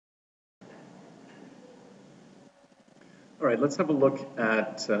All right, let's have a look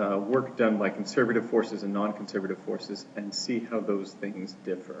at work done by conservative forces and non-conservative forces and see how those things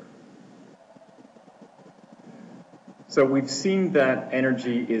differ. So we've seen that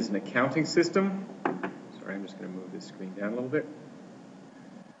energy is an accounting system. Sorry, I'm just going to move this screen down a little bit.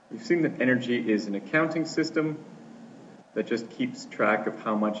 We've seen that energy is an accounting system that just keeps track of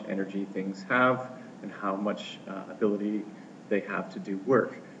how much energy things have and how much ability they have to do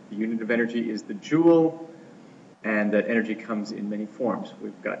work. The unit of energy is the joule, and that energy comes in many forms.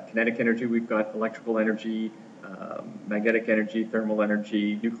 We've got kinetic energy, we've got electrical energy, magnetic energy, thermal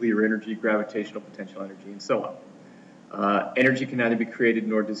energy, nuclear energy, gravitational potential energy, and so on. Energy can neither be created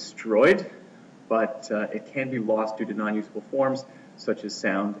nor destroyed, but it can be lost due to non-usable forms such as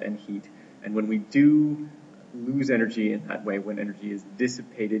sound and heat. And when we do lose energy in that way, when energy is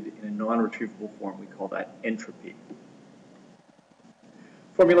dissipated in a non-retrievable form, we call that entropy.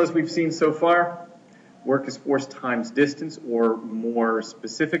 Formulas we've seen so far: work is force times distance, or more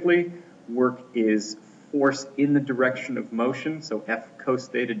specifically, work is force in the direction of motion, so F cos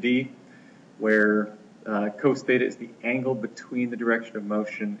theta d, where cos theta is the angle between the direction of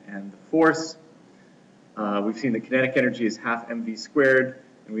motion and the force. We've seen that kinetic energy is half mv squared,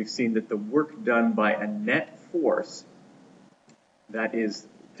 and we've seen that the work done by a net force, that is,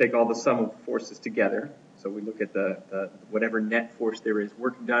 take all the sum of forces together, so we look at the whatever net force there is,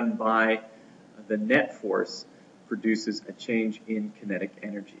 work done by the net force produces a change in kinetic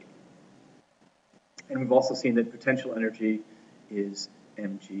energy. And we've also seen that potential energy is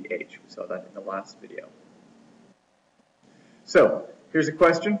mgh. We saw that in the last video. So here's a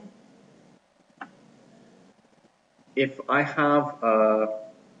question. If I have a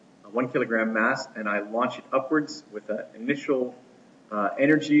 1 kilogram mass and I launch it upwards with an initial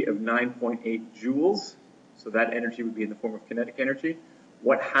energy of 9.8 joules, so that energy would be in the form of kinetic energy,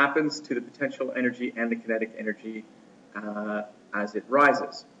 what happens to the potential energy and the kinetic energy as it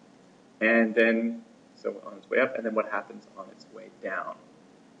rises? And then, so on its way up, and then what happens on its way down?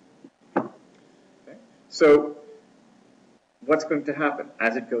 Okay. So what's going to happen?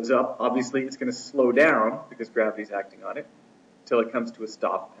 As it goes up, obviously it's going to slow down because gravity is acting on it until it comes to a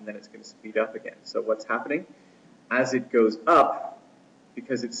stop, and then it's going to speed up again. So what's happening? As it goes up,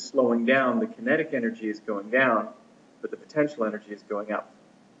 because it's slowing down, the kinetic energy is going down, but the potential energy is going up.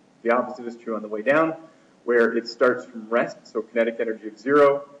 The opposite is true on the way down, where it starts from rest, so kinetic energy of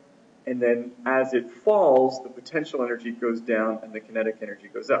 0, and then as it falls, the potential energy goes down and the kinetic energy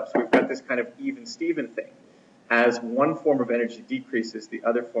goes up. So we've got this kind of even-steven thing. As one form of energy decreases, the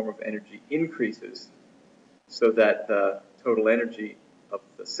other form of energy increases, so that the total energy of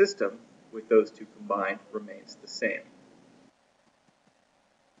the system with those two combined remains the same.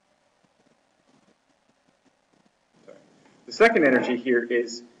 The second energy here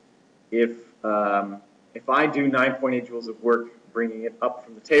is if I do 9.8 joules of work bringing it up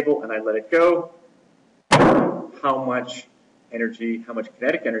from the table and I let it go, how much energy, how much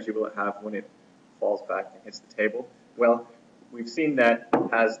kinetic energy will it have when it falls back and hits the table? Well, we've seen that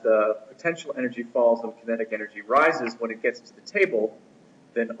as the potential energy falls and kinetic energy rises, when it gets to the table,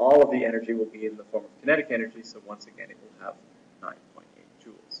 then all of the energy will be in the form of kinetic energy, so once again it will have 9.8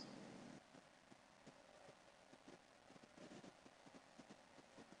 joules.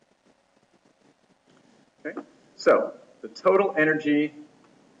 Okay, so the total energy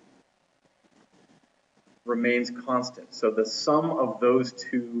remains constant. So the sum of those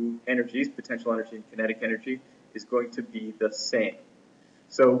two energies, potential energy and kinetic energy, is going to be the same.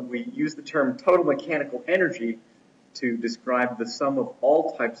 So we use the term total mechanical energy to describe the sum of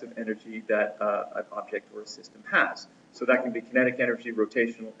all types of energy that an object or a system has. So that can be kinetic energy,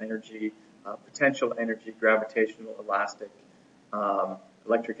 rotational energy, potential energy, gravitational, elastic,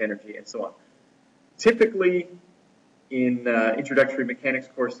 electric energy, and so on. Typically, in introductory mechanics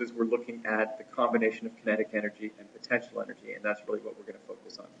courses, we're looking at the combination of kinetic energy and potential energy, and that's really what we're going to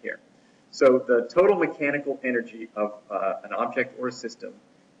focus on here. So the total mechanical energy of an object or a system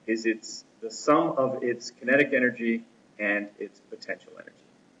is the sum of its kinetic energy and its potential energy.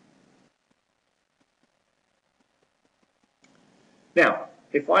 Now,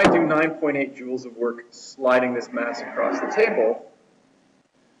 if I do 9.8 joules of work sliding this mass across the table,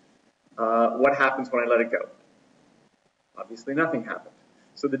 what happens when I let it go? Obviously nothing happened.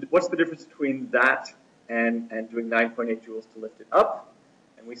 So what's the difference between that and doing 9.8 joules to lift it up?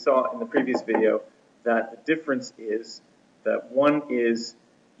 And we saw in the previous video that the difference is that one is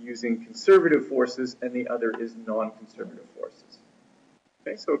using conservative forces and the other is non-conservative forces.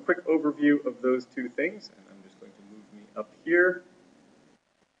 Okay, so a quick overview of those two things, and I'm just going to move me up here.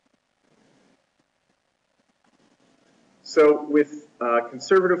 So with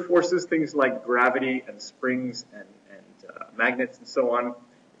conservative forces, things like gravity and springs and magnets and so on,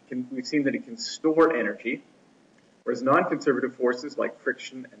 we've seen that it can store energy, whereas non-conservative forces like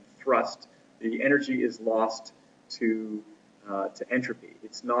friction and thrust, the energy is lost to entropy.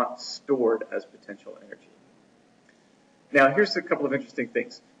 It's not stored as potential energy. Now, here's a couple of interesting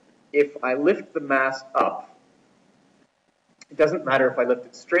things. If I lift the mass up, it doesn't matter if I lift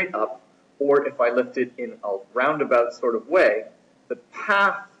it straight up or if I lift it in a roundabout sort of way, the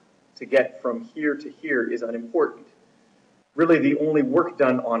path to get from here to here is unimportant. Really, the only work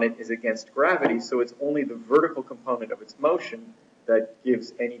done on it is against gravity, so it's only the vertical component of its motion that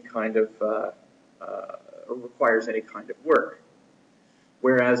gives any kind of, or requires any kind of work.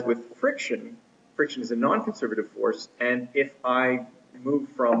 Whereas with friction, friction is a non-conservative force, and if I move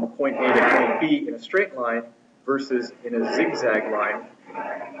from point A to point B in a straight line versus in a zigzag line,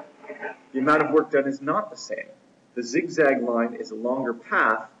 the amount of work done is not the same. The zigzag line is a longer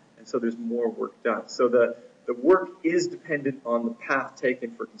path, and so there's more work done. So the work is dependent on the path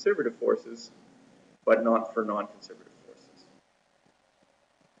taken for conservative forces, but not for non-conservative forces.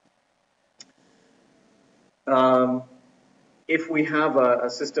 If we have a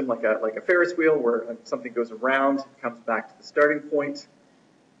system like a Ferris wheel where something goes around, comes back to the starting point,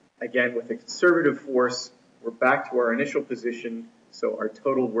 again with a conservative force, we're back to our initial position, so our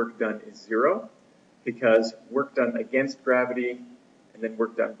total work done is 0, because work done against gravity and then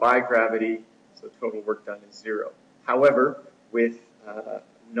work done by gravity, so total work done is 0. However, with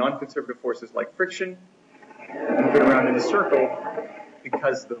non-conservative forces like friction, moving around in a circle,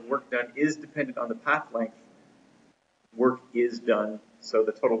 because the work done is dependent on the path length, work is done, so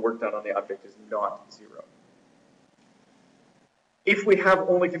the total work done on the object is not 0. If we have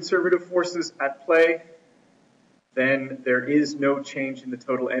only conservative forces at play, then there is no change in the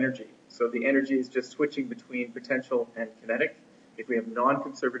total energy. So the energy is just switching between potential and kinetic. If we have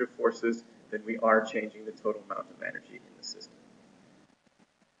non-conservative forces, then we are changing the total amount of energy in the system.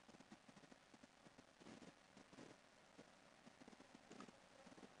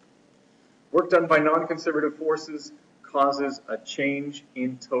 Work done by non-conservative forces causes a change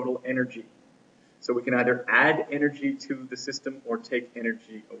in total energy. So we can either add energy to the system or take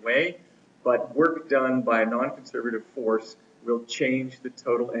energy away, but work done by a non-conservative force will change the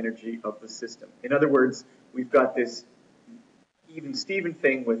total energy of the system. In other words, we've got this even-steven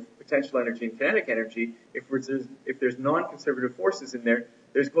thing with potential energy and kinetic energy. If there's non-conservative forces in there,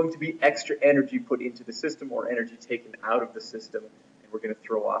 there's going to be extra energy put into the system or energy taken out of the system, and we're going to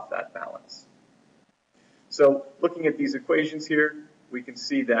throw off that balance. So looking at these equations here, we can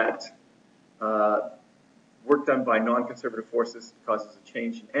see that work done by non-conservative forces causes a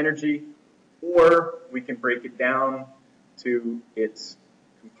change in energy, or we can break it down to its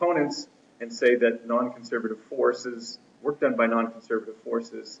components and say that non-conservative forces, work done by non-conservative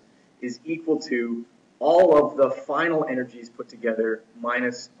forces, is equal to all of the final energies put together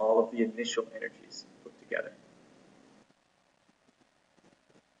minus all of the initial energies put together.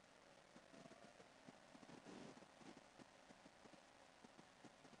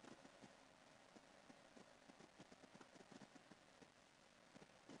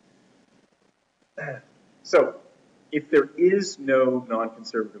 So, if there is no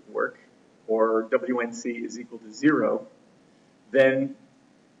non-conservative work, or WNC is equal to 0, then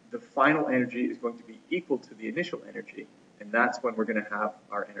the final energy is going to be equal to the initial energy, and that's when we're going to have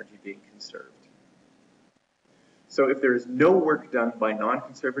our energy being conserved. So if there is no work done by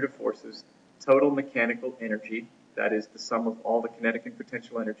non-conservative forces, total mechanical energy, that is the sum of all the kinetic and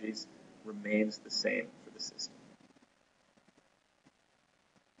potential energies, remains the same for the system.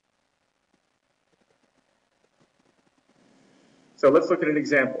 So let's look at an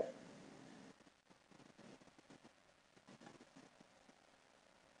example.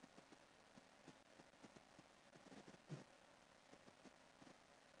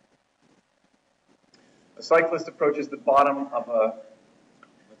 A cyclist approaches the bottom of a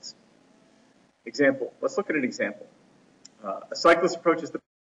example. Let's look at an example. A cyclist approaches the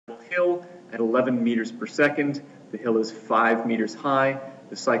hill at 11 meters per second. The hill is 5 meters high.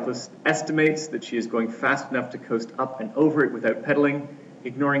 The cyclist estimates that she is going fast enough to coast up and over it without pedaling,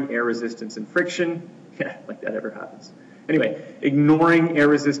 ignoring air resistance and friction. Yeah, like that ever happens. Anyway, ignoring air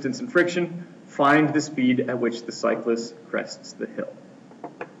resistance and friction, find the speed at which the cyclist crests the hill.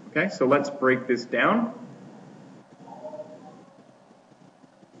 Okay, so let's break this down.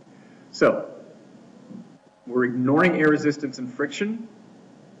 So, we're ignoring air resistance and friction,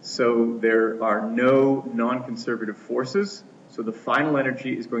 so there are no non-conservative forces. So the final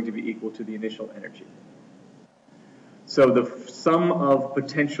energy is going to be equal to the initial energy. So the sum of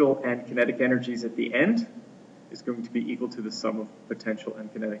potential and kinetic energies at the end is going to be equal to the sum of potential and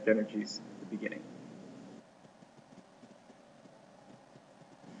kinetic energies at the beginning.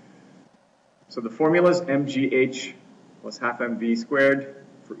 So the formula is mgh plus half mv squared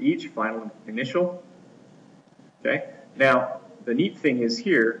for each final and initial. Okay. Now the neat thing is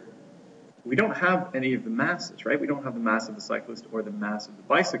here, we don't have any of the masses, right? We don't have the mass of the cyclist or the mass of the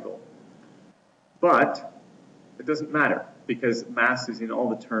bicycle. But it doesn't matter because mass is in all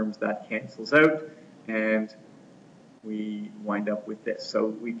the terms, that cancels out, and we wind up with this. So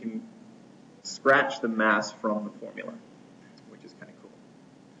we can scratch the mass from the formula, which is kind of cool.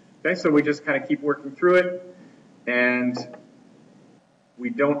 Okay, so we just kind of keep working through it, and we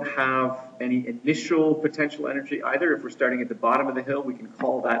don't have any initial potential energy either. If we're starting at the bottom of the hill, we can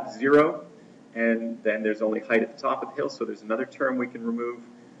call that 0, and then there's only height at the top of the hill, so there's another term we can remove,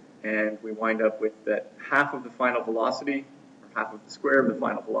 and we wind up with that half of the final velocity, or half of the square of the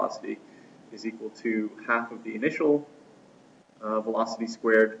final velocity, is equal to half of the initial velocity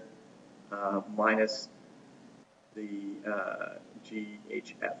squared minus the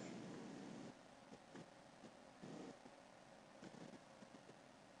GHF.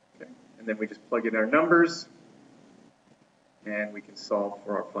 Okay. And then we just plug in our numbers, and we can solve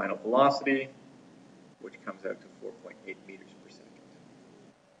for our final velocity, which comes out to 4.8 meters per second.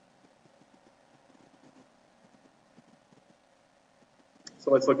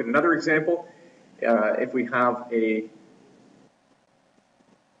 So let's look at another example. If we have a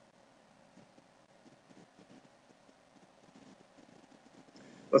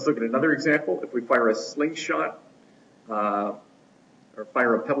Let's look at another example. If we fire a slingshot, or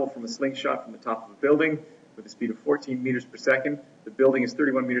fire a pebble from a slingshot from the top of a building with a speed of 14 meters per second, the building is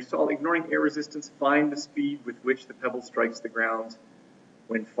 31 meters tall. Ignoring air resistance, find the speed with which the pebble strikes the ground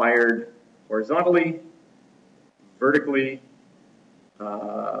when fired horizontally, vertically,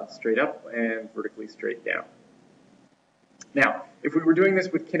 straight up, and vertically straight down. Now, if we were doing this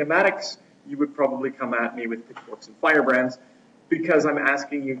with kinematics, you would probably come at me with pitchforks and firebrands, because I'm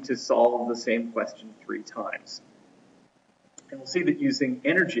asking you to solve the same question 3 times. And we'll see that using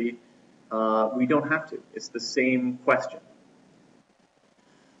energy, we don't have to. It's the same question.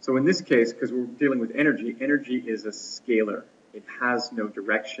 So in this case, because we're dealing with energy, energy is a scalar. It has no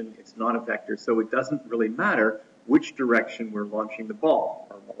direction. It's not a vector. So it doesn't really matter which direction we're launching the ball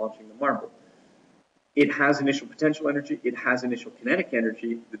or launching the marble. It has initial potential energy. It has initial kinetic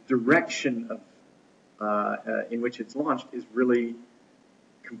energy. The direction of in which it's launched is really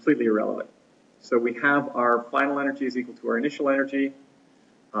completely irrelevant. So we have our final energy is equal to our initial energy.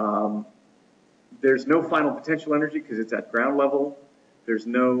 There's no final potential energy because it's at ground level. There's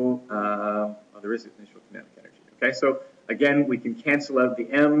no, there is initial kinetic energy. Okay, so again, we can cancel out the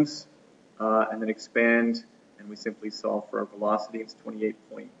m's and then expand, and we simply solve for our velocity. It's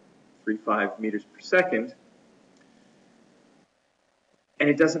 28.35 meters per second. And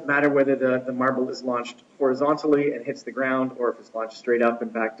it doesn't matter whether the marble is launched horizontally and hits the ground, or if it's launched straight up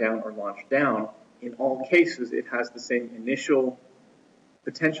and back down, or launched down. In all cases, it has the same initial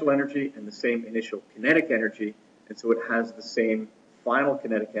potential energy and the same initial kinetic energy, and so it has the same final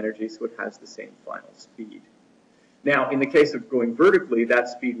kinetic energy, so it has the same final speed. Now, in the case of going vertically, that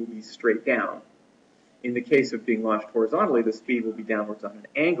speed will be straight down. In the case of being launched horizontally, the speed will be downwards on an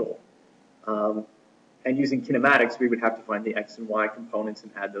angle. And using kinematics, we would have to find the x and y components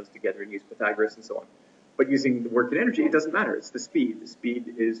and add those together and use Pythagoras and so on. But using the work and energy, it doesn't matter. It's the speed. The speed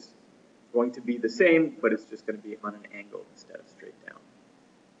is going to be the same, but it's just going to be on an angle instead of straight down.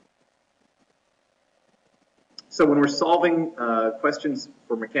 So when we're solving questions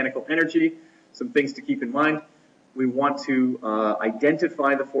for mechanical energy, some things to keep in mind. We want to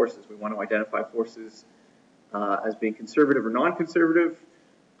identify the forces. We want to identify forces as being conservative or non-conservative.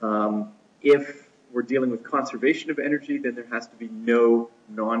 If we're dealing with conservation of energy, then there has to be no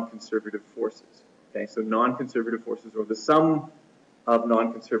non-conservative forces. Okay, so non-conservative forces, or the sum of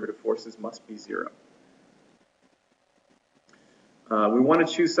non-conservative forces, must be 0. We want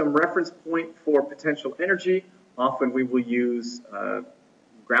to choose some reference point for potential energy. Often we will use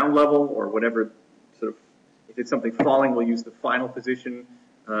ground level, or whatever sort of, if it's something falling, we'll use the final position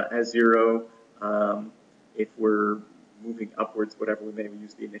as 0. If we're moving upwards, whatever, we may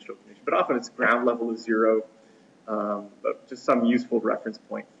use the initial condition. But often it's ground level is 0, but just some useful reference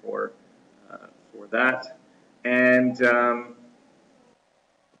point for that. And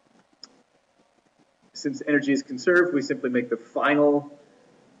since energy is conserved, we simply make the final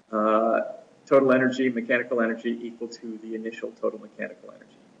total energy, mechanical energy, equal to the initial total mechanical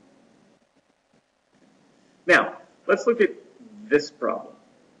energy. Now, let's look at this problem.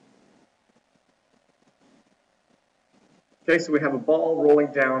 Okay, so we have a ball rolling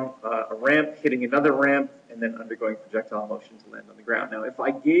down a ramp, hitting another ramp, and then undergoing projectile motion to land on the ground. Now, if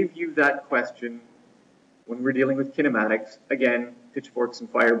I gave you that question when we're dealing with kinematics, again, pitchforks and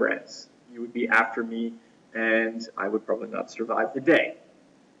firebrands, you would be after me, and I would probably not survive the day.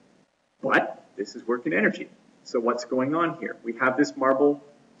 But this is working energy. So what's going on here? We have this marble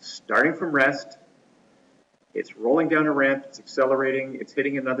starting from rest. It's rolling down a ramp, it's accelerating, it's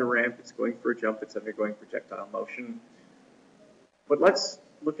hitting another ramp, it's going for a jump, it's undergoing projectile motion. But let's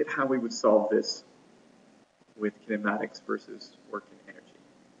look at how we would solve this with kinematics versus working energy.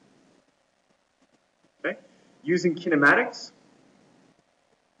 Okay? Using kinematics,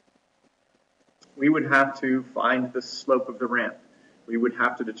 we would have to find the slope of the ramp. We would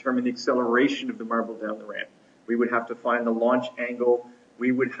have to determine the acceleration of the marble down the ramp. We would have to find the launch angle.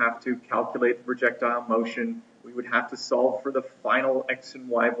 We would have to calculate the projectile motion. We would have to solve for the final x and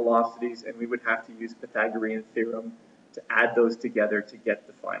y velocities, and we would have to use Pythagorean theorem to add those together to get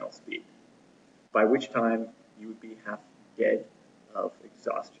the final speed, by which time you would be half dead of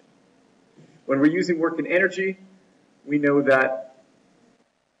exhaustion. When we're using work and energy, we know that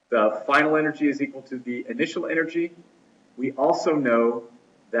the final energy is equal to the initial energy. We also know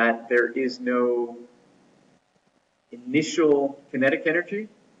that there is no initial kinetic energy.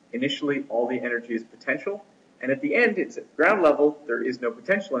 Initially, all the energy is potential. And at the end, it's at ground level, there is no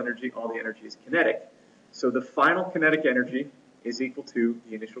potential energy, all the energy is kinetic. So the final kinetic energy is equal to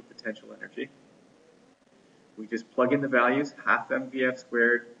the initial potential energy. We just plug in the values, half mvf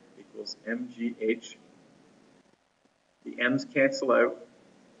squared equals mgh. The m's cancel out,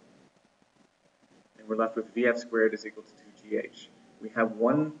 and we're left with vf squared is equal to 2gh. We have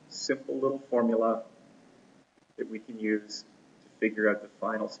one simple little formula that we can use to figure out the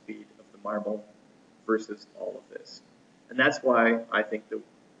final speed of the marble versus all of this. And that's why I think the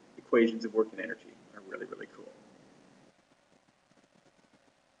equations of work and energy are really, really cool.